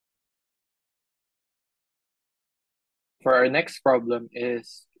For our next problem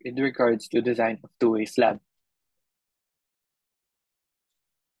is in regards to design of two-way slab.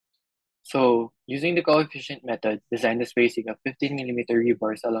 So using the coefficient method, design the spacing of 15mm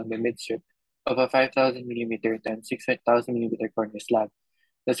rebars along the midstrip of a 5000mm times 6000mm corner slab.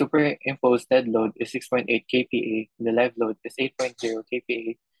 The superimposed dead load is 6.8 kPa, the live load is 8.0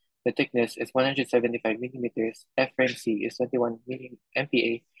 kPa, the thickness is 175 millimeters, F frame C is 21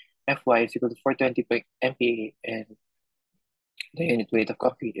 MPa, Fy is equal to 420 MPa, and the unit weight of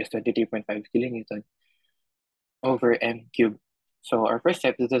concrete is 23.5 kilonewton over m cubed. So our first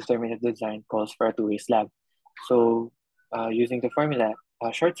step is to determine if the design calls for a two-way slab. So using the formula,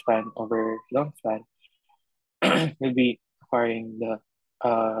 short span over long span will be acquiring the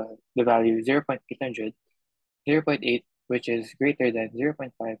value 0.800, 0.8, which is greater than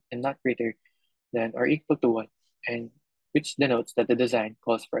 0.5 and not greater than or equal to 1, and which denotes that the design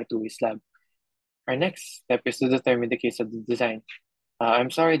calls for a two-way slab. Our next step is to determine the case of the design. I'm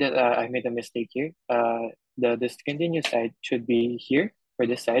sorry that I made a mistake here. The discontinuous side should be here for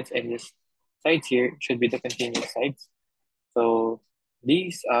the sides, and this sides here should be the continuous sides. So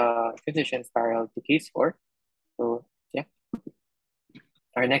these conditions parallel to case 4. So yeah,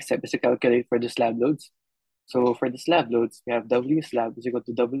 our next step is to calculate for the slab loads. So for the slab loads, we have W slab is equal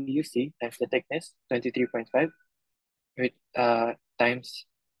to WC times the thickness, 23.5, with, times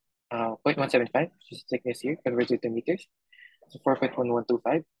 0.175, which is the thickness here, converted to meters. So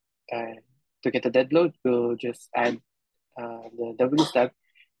 4.1125. And to get the dead load, we'll just add the W slab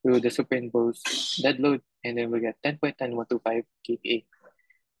to the superimposed dead load, and then we'll get 10.10125 kPa.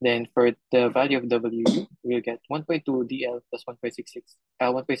 Then for the value of W, we'll get 1.2 DL plus 1.6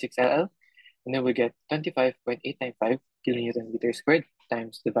 LL, and then we get 25.895 kilonewton meter squared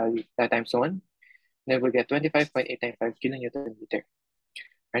times the value times 1. Then we'll get 25.895 kilonewton meter.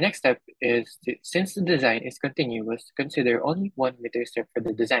 Our next step is, since the design is continuous, consider only 1 meter strip for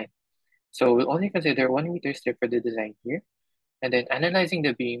the design. So we'll only consider 1 meter strip for the design here. And then analyzing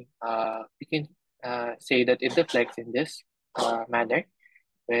the beam, we can say that it deflects in this manner,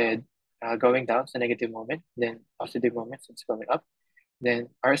 with going down, so negative moment, then positive moment since going up. Then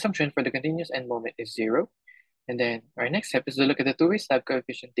our assumption for the continuous end moment is 0. And then our next step is to look at the two-way slab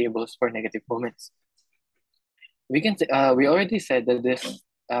coefficient tables for negative moments. We already said that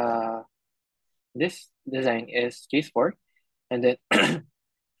this design is case 4, and then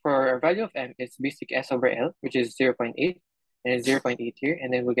for our value of m, it's basic S over L, which is 0.8, and it's 0.8 here,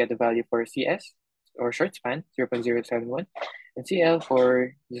 and then we'll get the value for CS, or short span, 0.071, and CL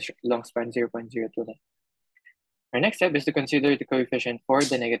for the long span, 0.029. Our next step is to consider the coefficient for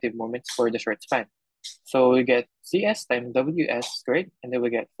the negative moments for the short span. So we get CS times WS squared, and then we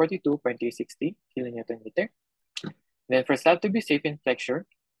get 42.360 kilonewton meter. Then for slab to be safe in flexure,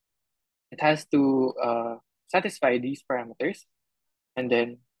 it has to satisfy these parameters, and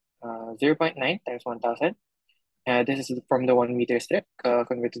then 0.9 times 1000. This is from the 1 meter strip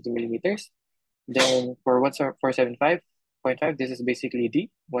converted to millimeters. Then for 475.5, this is basically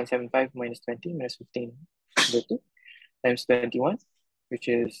D. 175 minus 20 minus 15 over 2 times 21, which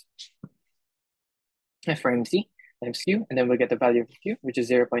is F for MC times Q. And then we'll get the value of Q, which is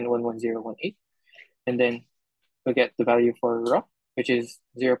 0.11018. And then we'll get the value for raw, which is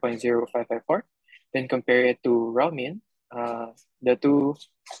 0.0554. Then compare it to raw min, the two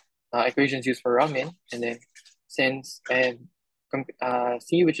equations used for raw min, and then since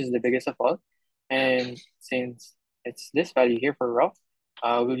C, which is the biggest of all, and since it's this value here for raw,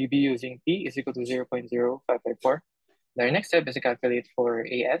 will you be using P is equal to 0.0554. The next step is to calculate for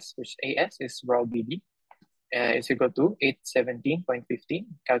AS, which AS is raw BD. Is equal to 817.15.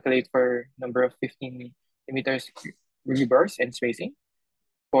 Calculate for number of 15 millimeters rebars and spacing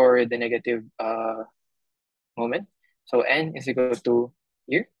for the negative moment. So N is equal to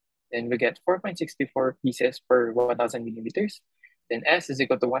here. Then we get 4.64 pieces per 1000 millimeters. Then S is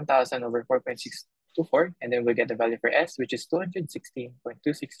equal to 1000 over 4.624. And then we get the value for S, which is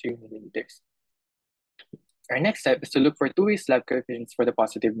 216.263 millimeters. Our next step is to look for two-way slab coefficients for the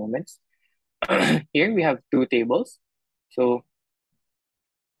positive moments. Here we have two tables. So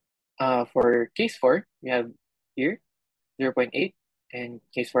for case 4, we have here 0.8, and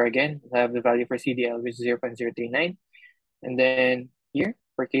case 4 again, we have the value for CDL, which is 0.039. And then here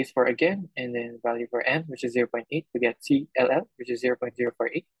for case 4 again, and then value for M, which is 0.8, we get CLL, which is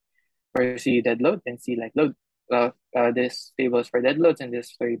 0.048 for C dead load and C live load. This table is for dead loads, and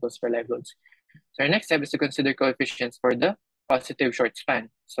this table is for live loads. So our next step is to consider coefficients for the positive short span.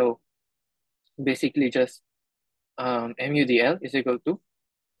 So basically just MUDL is equal to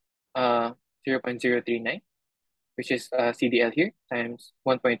 0.039, which is CDL here, times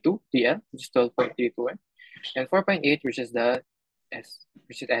 1.2 DL, which is 12.321. and 4.8, which is the S.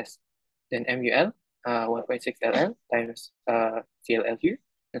 Then MUL, 1.6 LL times CLL here,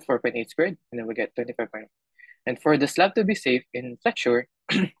 and 4.8 squared, and then we get 25. And for the slab to be safe in flexure,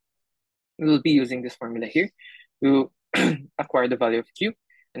 we will be using this formula here to acquire the value of Q.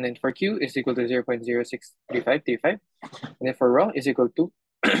 And then for Q is equal to 0.063535. And then for raw is equal to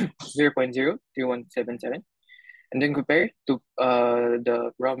 0.03177. And then compare to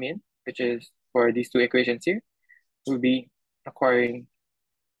the raw mean, which is for these two equations here, we'll be acquiring,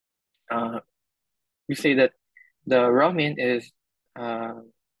 we say that the raw mean is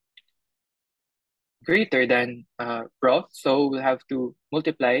greater than raw, so we'll have to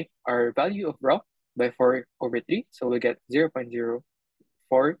multiply our value of raw by 4/3, so we'll get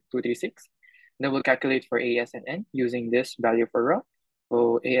 0.04236. Then we'll calculate for AS and N using this value for raw.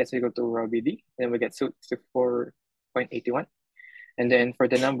 So AS equal to raw BD, then we get 64.81. And then for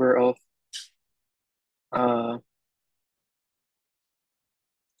the number of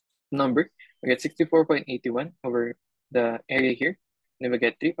we get 64.81 over the area here. Then we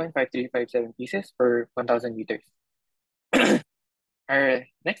get 3.5357 pieces per 1,000 meters. Our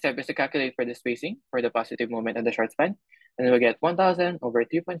next step is to calculate for the spacing for the positive moment of the short span. And then we get 1,000 over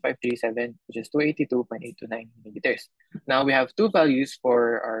 3.537, which is 282.829 millimeters. Now we have two values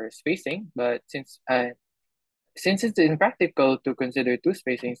for our spacing, but since it's impractical to consider two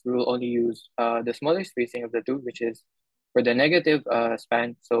spacings, we will only use the smaller spacing of the two, which is for the negative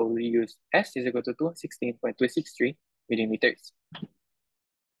span. So we use S is equal to 216.263 millimeters.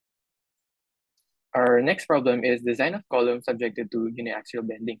 Our next problem is design of column subjected to uniaxial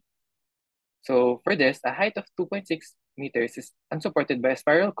bending. So for this, a height of 2.6 meters is unsupported by a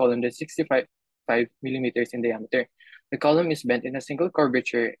spiral column that's 65 millimeters in diameter. The column is bent in a single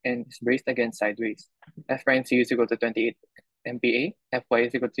curvature and is braced against sideways. F prime C is equal to 28 MPa, Fy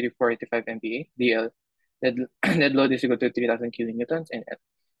is equal to 485 MPa, DL. Dead load is equal to 3,000 kilonewtons, and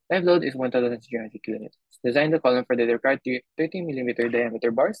live load is 1,300 kilonewtons. Design the column for the required 30 millimeter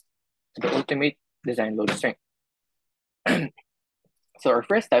diameter bars to the ultimate design load strength. So our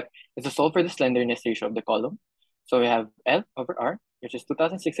first step is to solve for the slenderness ratio of the column. So we have L over R, which is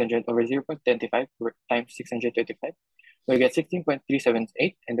 2,600 over 0.25 times 635. We get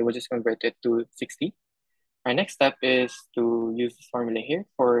 16.378, and then we'll just convert it to 60. Our next step is to use this formula here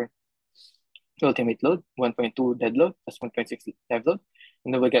for ultimate load, 1.2 dead load plus 1.6 live load.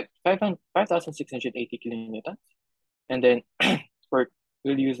 And then we'll get 5,680 kilonewtons. And then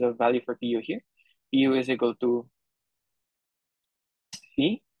we'll use the value for PU here. PU is equal to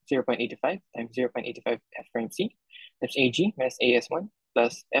P 0.85 times 0.85 F prime C times AG minus AS1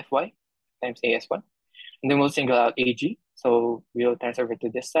 plus FY times AS1. And then we'll single out AG. So we'll transfer it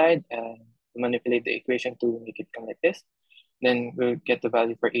to this side and manipulate the equation to make it come like this. Then we'll get the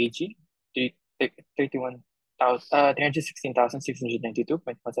value for AG,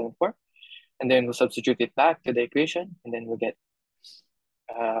 316,692.174. And then we'll substitute it back to the equation, and then we'll get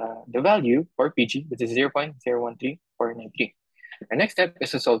the value for PG, which is 0.013493. Our next step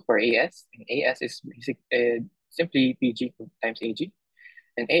is to solve for AS, and AS is simply PG times AG,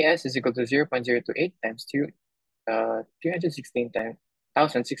 and AS is equal to 0.028 times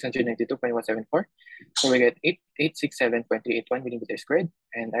 316,692.174. So we get 867.381 millimeters squared.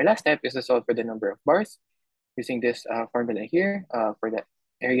 And our last step is to solve for the number of bars using this formula here for the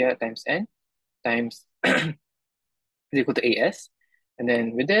area times N times is equal to AS. And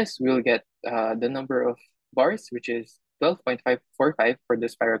then with this, we'll get the number of bars, which is 12.545 for the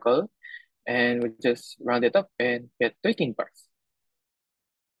spiral column. And we'll just round it up and get 13 bars.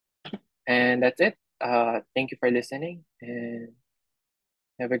 And that's it. Thank you for listening, and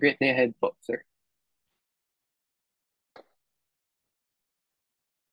have a great day ahead, folks, sir.